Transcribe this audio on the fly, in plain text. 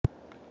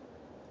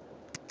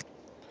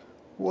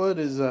What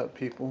is up,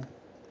 people?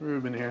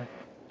 Ruben here.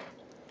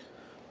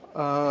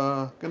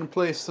 Gonna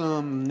play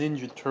some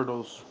Ninja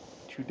Turtles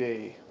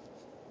today.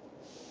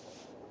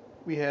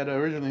 We had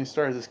originally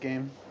started this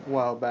game a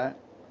while back,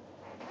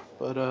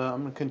 but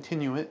I'm gonna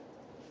continue it.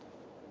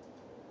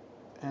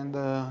 And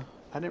I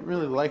didn't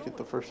really like it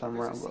the first time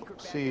around, but we'll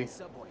see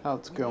how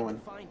it's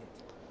going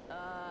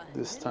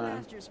this time.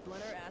 Master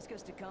Splinter ask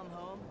us to come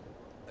home?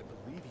 I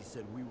believe he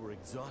said we were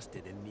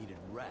exhausted and needed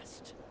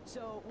rest.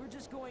 So we're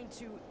just going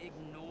to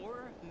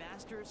ignore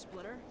Master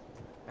Splinter?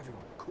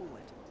 Everyone, cool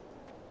it.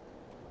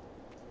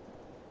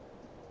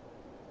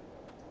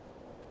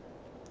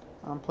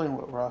 I'm playing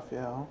with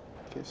Raphael,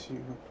 in case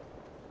you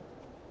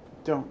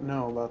don't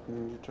know about the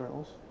Ninja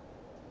Turtles.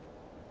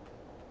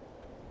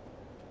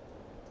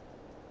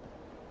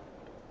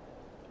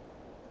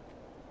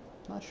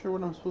 Not sure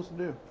what I'm supposed to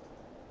do.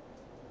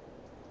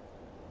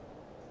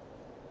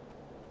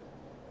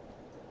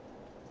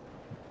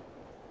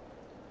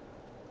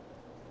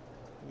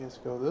 I guess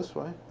go this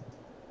way.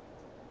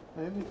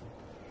 Maybe.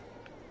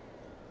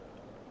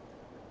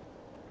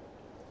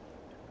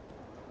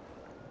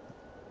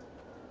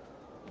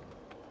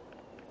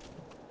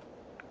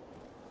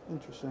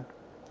 Interesting.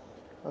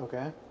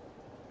 Okay.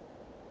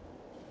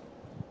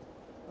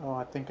 Oh,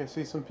 I think I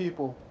see some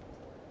people.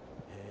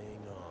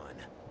 Hang on.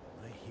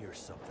 I hear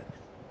something.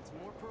 It's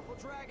more purple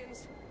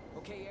dragons.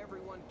 Okay,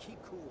 everyone,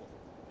 keep cool.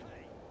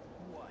 Hey,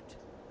 what? Did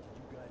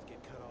you guys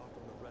get cut off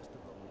from the rest of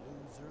the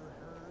loser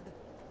herd?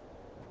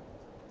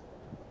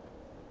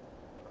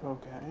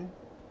 Okay.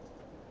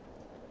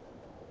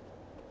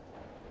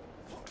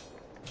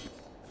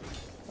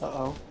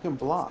 Uh-oh, you can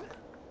block.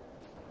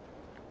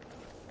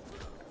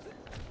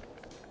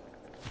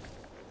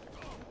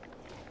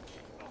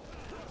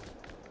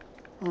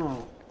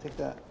 Oh, take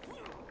that.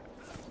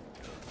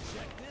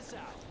 Check this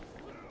out.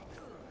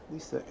 At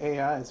least the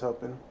AI is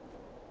open.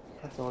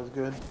 That's always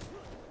good.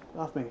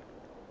 Off me.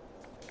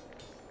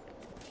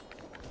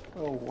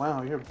 Oh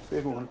wow, you're a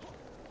big one.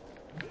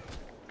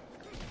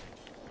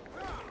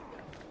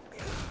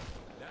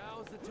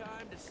 Now's the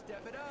time to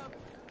step it up.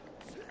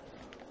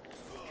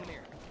 Come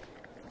here.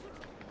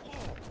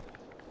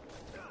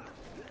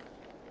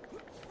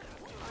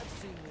 I've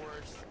seen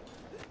worse.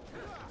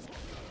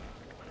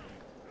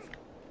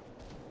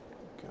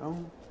 Go.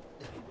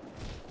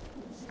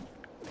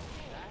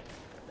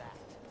 That.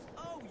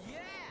 Oh,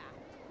 yeah!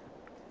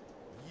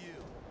 You.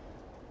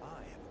 I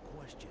have a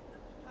question.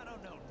 I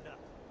don't know nothing.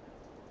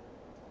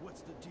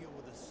 What's the deal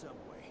with the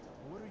subway?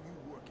 What are you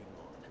working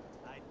on?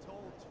 I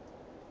told you.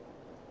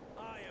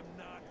 I am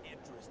not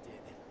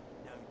interested.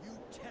 Now you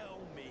tell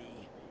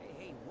me.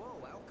 Hey, whoa,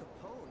 Al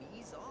Capone,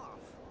 ease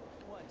off.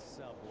 What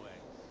subway?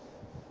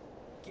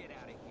 Get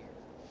out of here.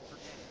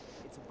 Forget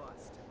it. It's a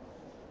bust.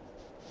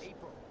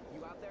 April,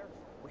 you out there?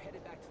 We're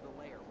headed back to the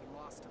lair. We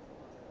lost him.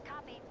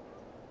 Copy.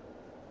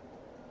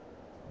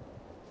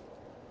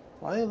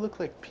 Why do they look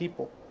like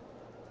people?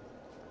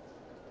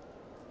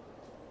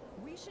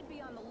 We should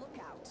be on the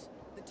lookout.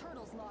 The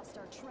turtles lost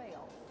our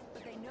trail,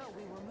 but they know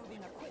we were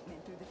moving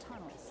equipment through the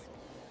tunnels.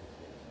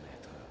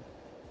 Matter.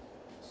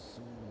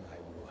 Soon I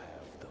will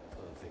have the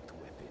perfect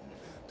weapon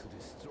to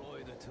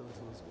destroy the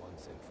turtles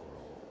once and for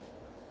all.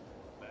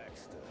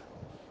 Baxter,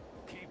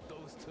 keep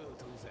those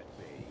turtles at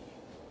bay.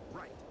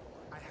 Right.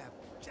 I have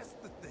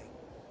just the thing.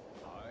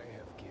 I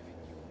have given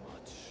you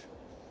much.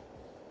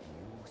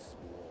 You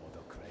swore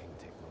the Krang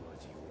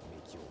technology would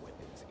make your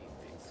weapons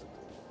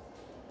invincible.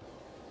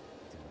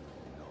 Do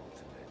not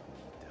let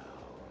me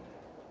down.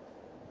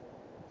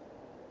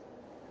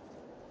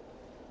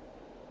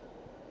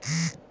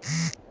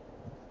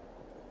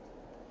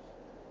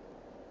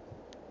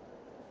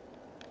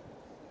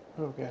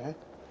 Okay.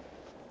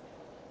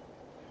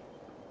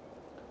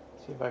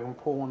 See if I can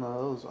pull one of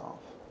those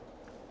off.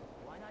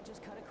 Why not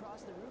just cut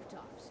across the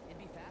rooftops? It'd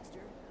be faster.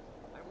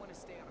 I want to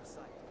stay out of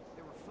sight.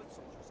 There were foot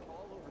soldiers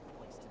all over the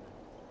place tonight.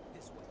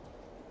 This way.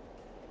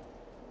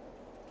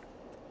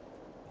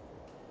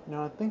 You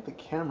know, I think the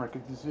camera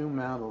could zoom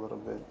out a little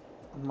bit.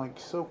 I'm like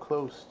so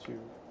close to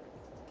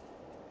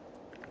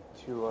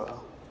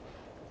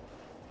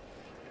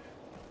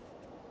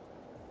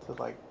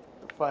like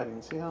the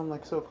fighting. See how I'm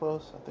like so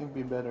close? I think it'd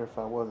be better if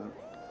I wasn't.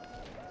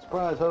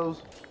 Surprise,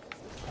 hoes!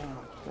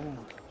 Damn.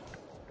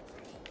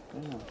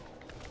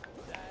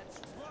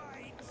 That's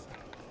right.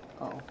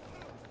 Oh.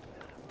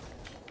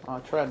 I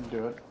tried to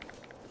do it.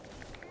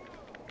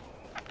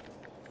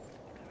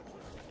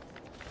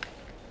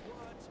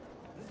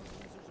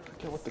 I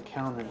forget what the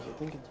counter is. I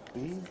think it's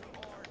B.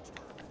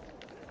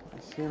 I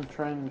see him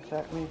trying to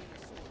attack me.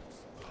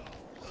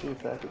 See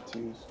if that gets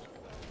used.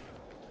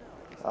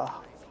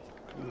 Ah,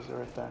 use it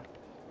right there.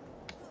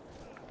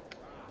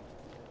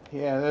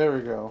 Yeah, there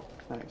we go.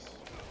 Nice.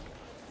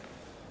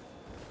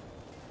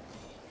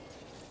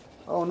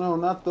 Oh no,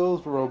 not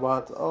those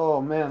robots.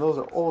 Oh man, those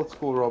are old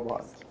school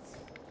robots.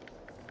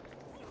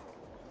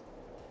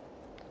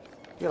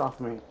 Get off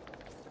me.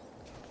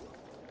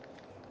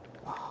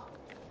 Ah.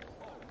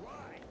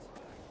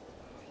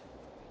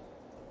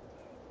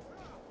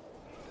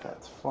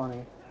 That's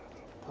funny.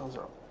 Those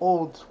are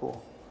old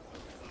school.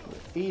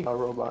 Eat our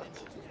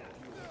robots.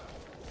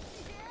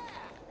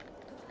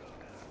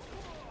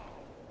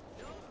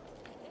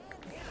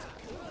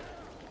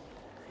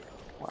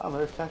 Wow,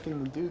 they're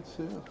attacking the dudes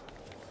too.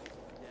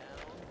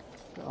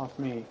 Get off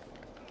me.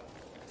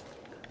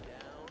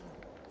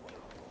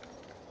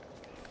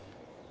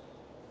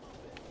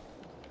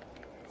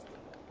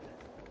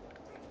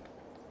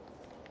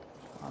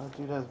 Oh, that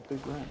dude has a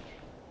big wrench.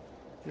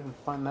 You can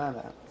find that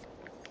at.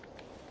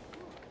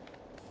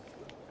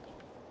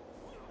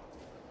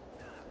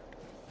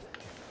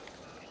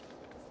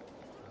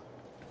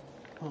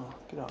 Oh,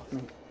 get off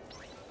me.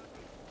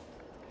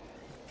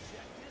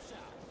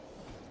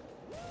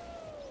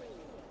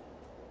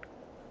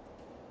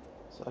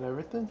 Is that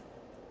everything?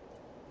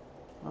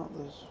 Oh,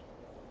 there's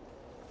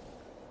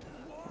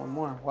one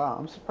more. Wow,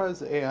 I'm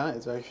surprised the AI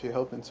is actually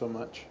helping so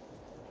much.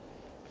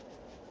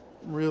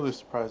 I'm really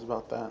surprised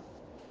about that.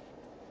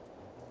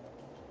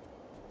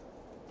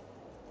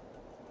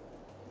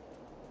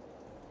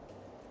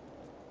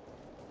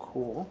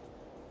 Cool.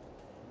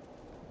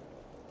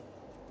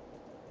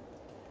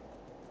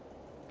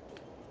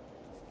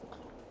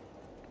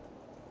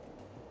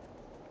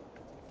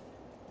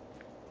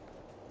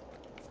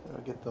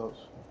 Gotta get those.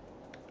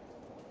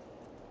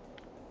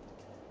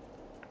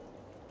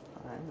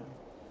 Alright.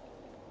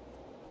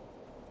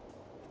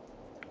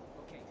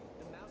 Okay,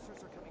 the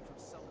mousers are coming from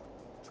somewhere.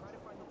 Try to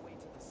find the way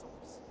to the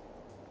source.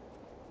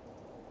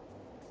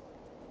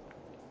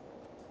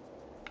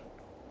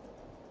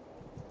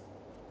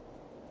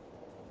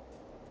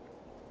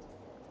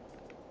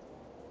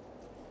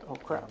 Oh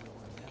crap.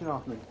 Get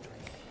off me.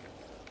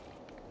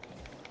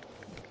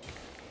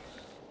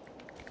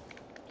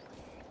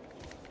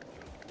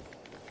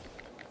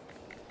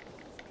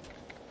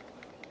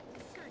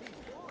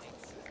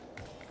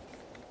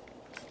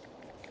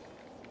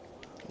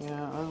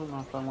 Yeah, I don't know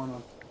if I want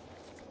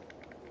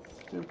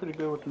to. Doing pretty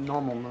good with the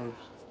normal moves.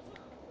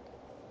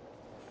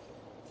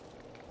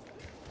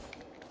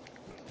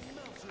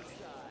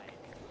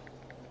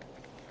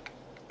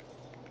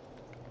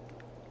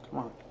 Come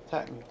on,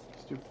 attack me,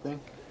 stupid thing.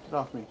 Get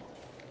off me.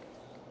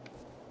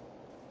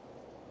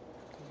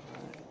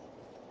 Alright.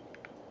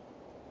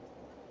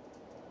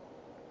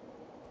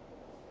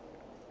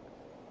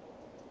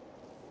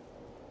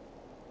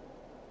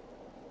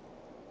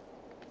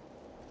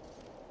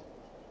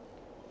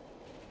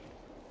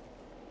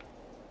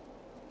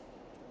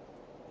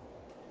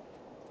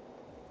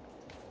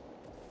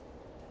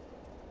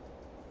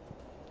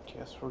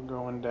 Guess we're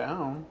going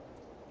down.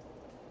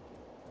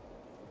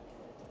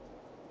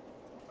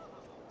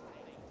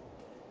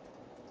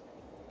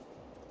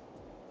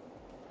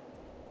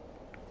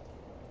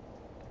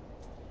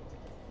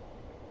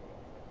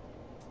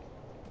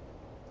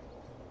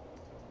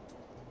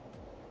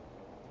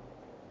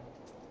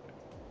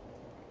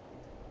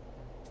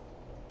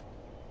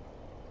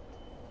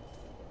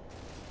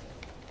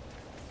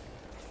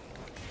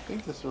 I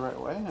think this is the right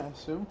way, I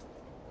assume.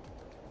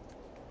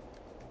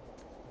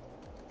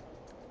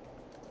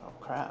 Oh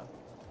crap.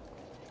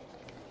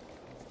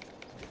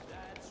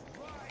 That's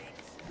right.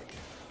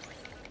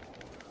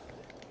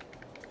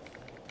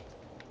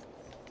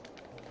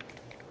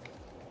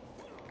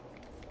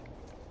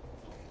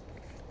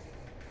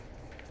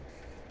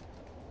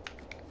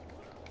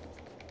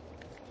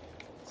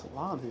 It's a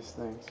lot of these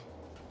things.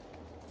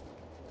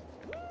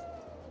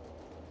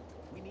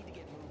 We need to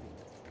get moving.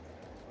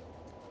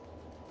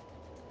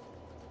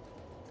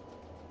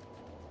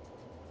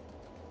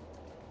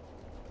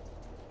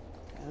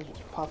 They're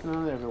just popping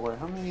out everywhere.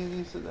 How many of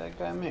these did that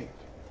guy make?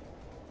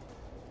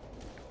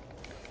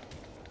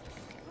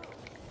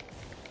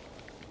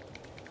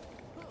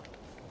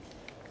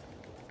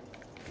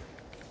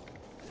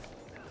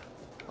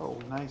 Oh,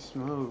 nice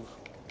move.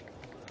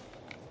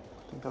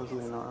 I think that was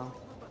Leonardo.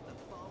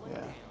 Yeah.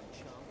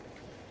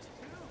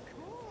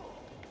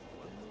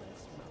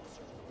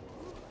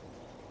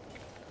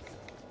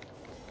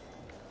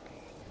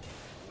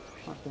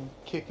 I think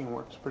kicking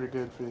works pretty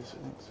good for these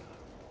things.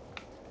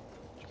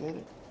 Did you get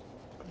it?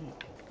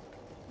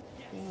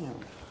 Damn. Damn.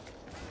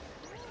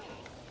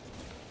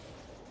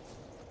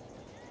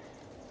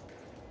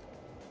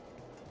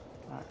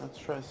 Alright, let's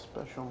try a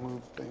special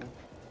move thing.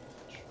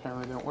 Which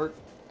apparently didn't work.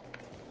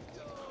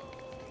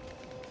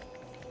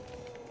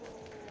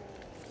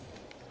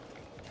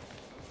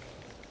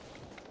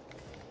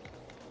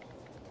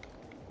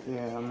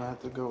 Yeah, I'm gonna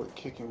have to go with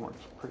kicking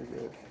works pretty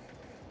good.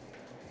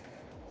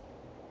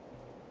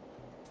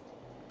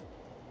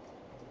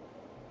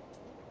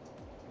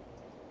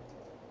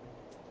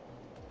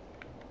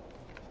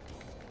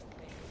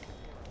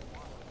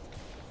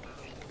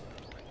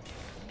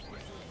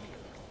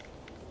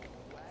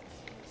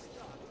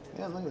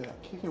 Yeah, look at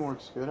that. Kicking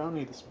works good. I don't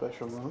need a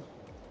special move.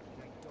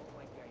 I don't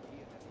like the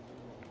idea that they knew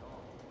where we are.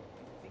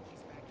 I think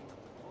he's backing up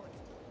the foot.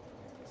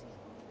 Is he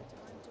find the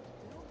time to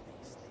build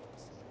these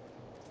things?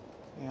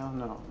 Yeah,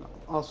 no.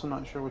 Also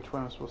not sure which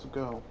way I'm supposed to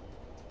go.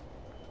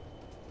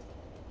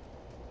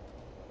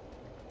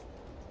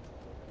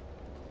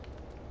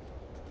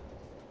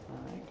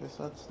 Alright, guess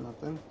that's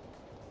nothing.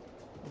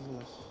 What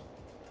is this?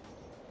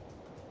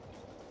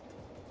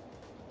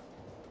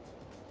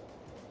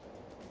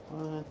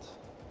 What?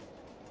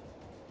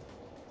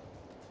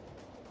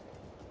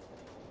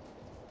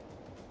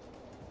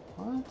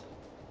 What?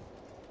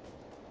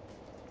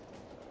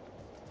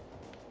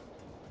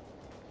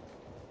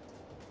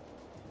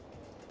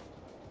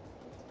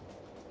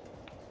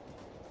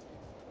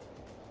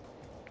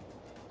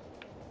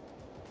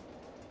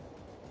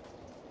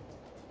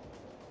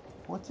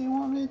 What do you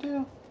want me to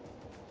do?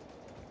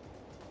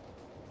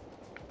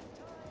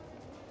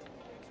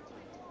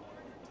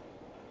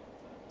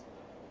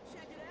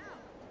 Check it out.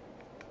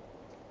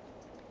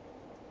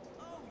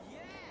 Oh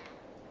yeah.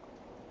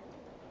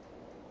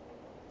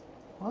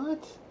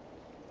 What?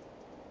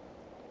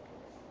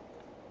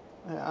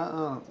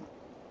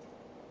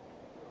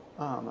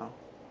 I don't know.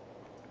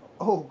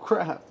 Oh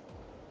crap!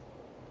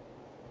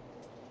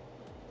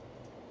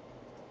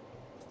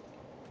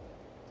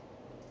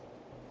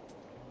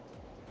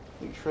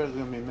 I think Shred's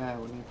gonna be mad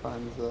when he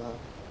finds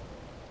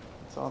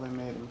that's all they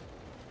made him.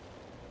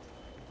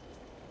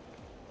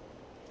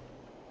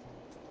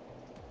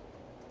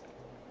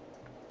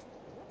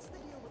 What's the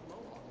deal with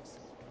mohawks?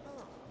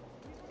 Huh.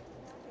 We run into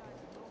bad guys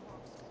with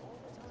mohawks all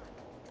the time.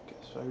 Okay,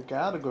 so I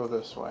gotta go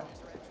this way. Mohawks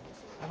are actually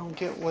so I don't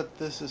get what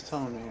this is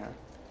telling me here.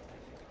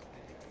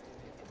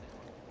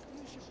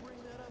 You should bring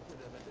that up with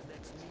them at the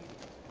next meeting.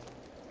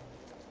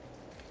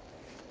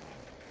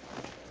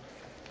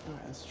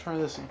 Alright, let's try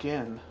this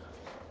again.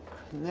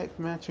 Connect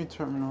matching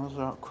terminals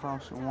without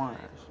crossing wires.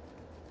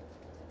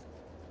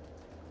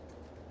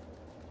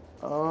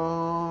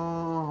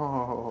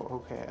 Oh,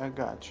 okay, I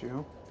got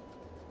you.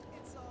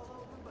 It's all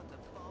over but the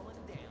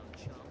falling down,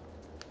 chump.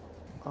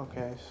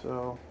 Okay,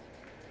 so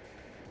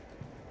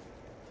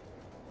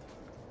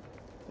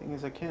thing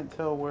is, I can't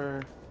tell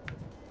where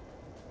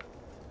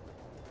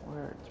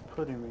it's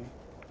putting me.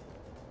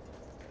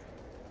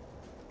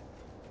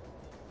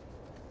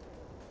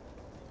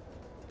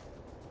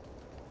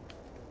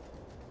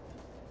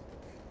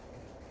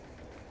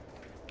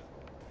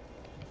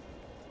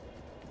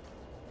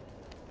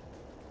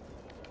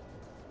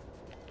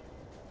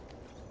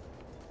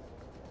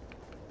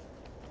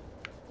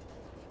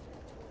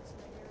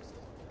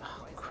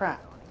 Oh, crap.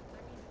 I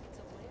mean, it's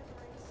a land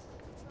race.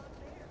 It's not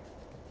fair.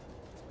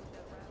 Just put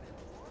that rabbit in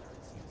the water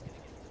and see who's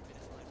gonna get to the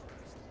finish line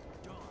first.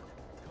 Don,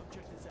 come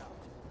check this out.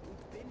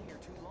 We've been here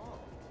too long.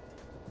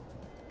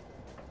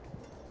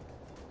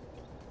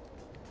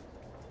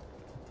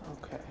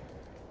 Okay.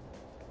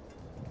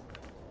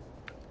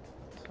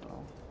 So,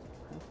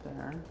 right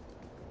there. And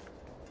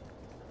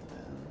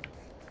then,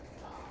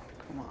 oh,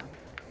 come on.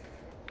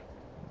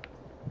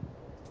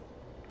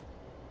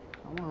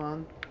 Come on.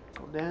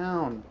 Go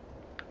down.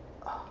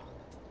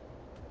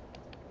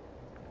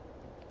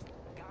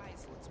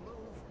 Guys, let's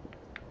move.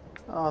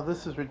 Oh,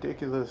 this is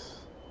ridiculous.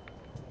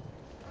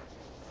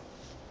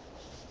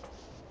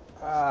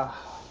 Ah.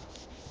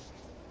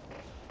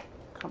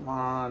 Come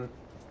on.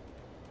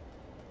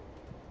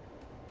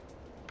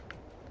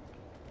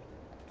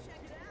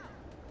 Check it out.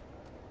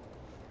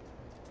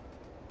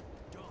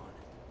 Don,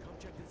 come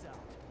check this out.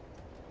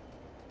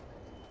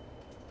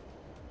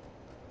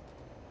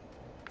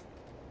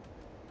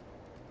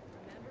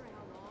 Remember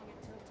how long it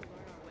took to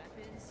learn our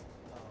weapons?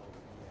 Oh,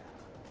 yeah.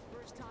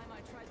 First time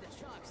I tried the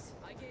chucks,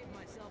 I gave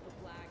myself a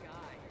black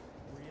eye.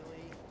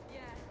 Really?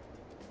 Yeah.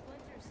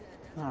 Splinter said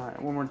that's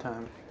Alright, one more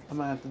time. I'm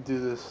gonna have to do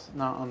this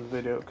not on the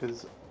video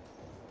because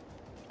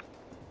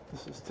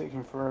this is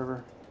taking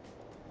forever.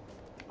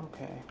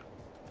 Okay.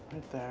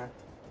 Right there.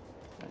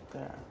 Right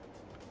there.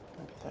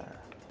 Right there.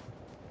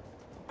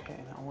 Okay,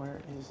 now where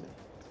is it?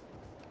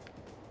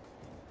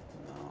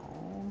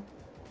 No.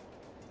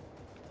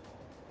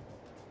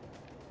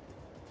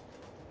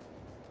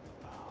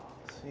 Oh,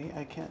 see,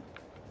 I can't.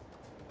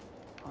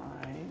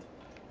 Alright.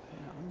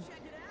 Down.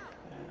 Check it out.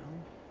 Down.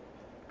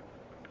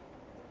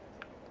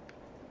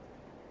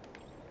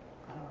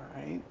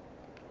 Alright.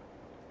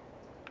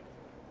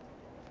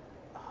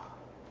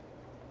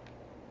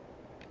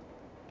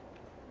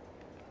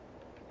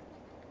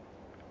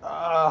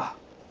 Ah.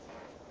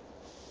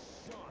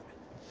 Don,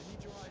 I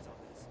need your eyes on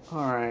this.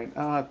 Alright,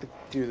 I'll have to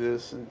do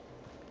this and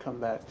come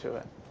back to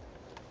it.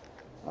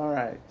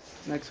 Alright,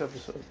 next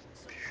episode.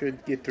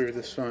 Should get through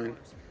this fine.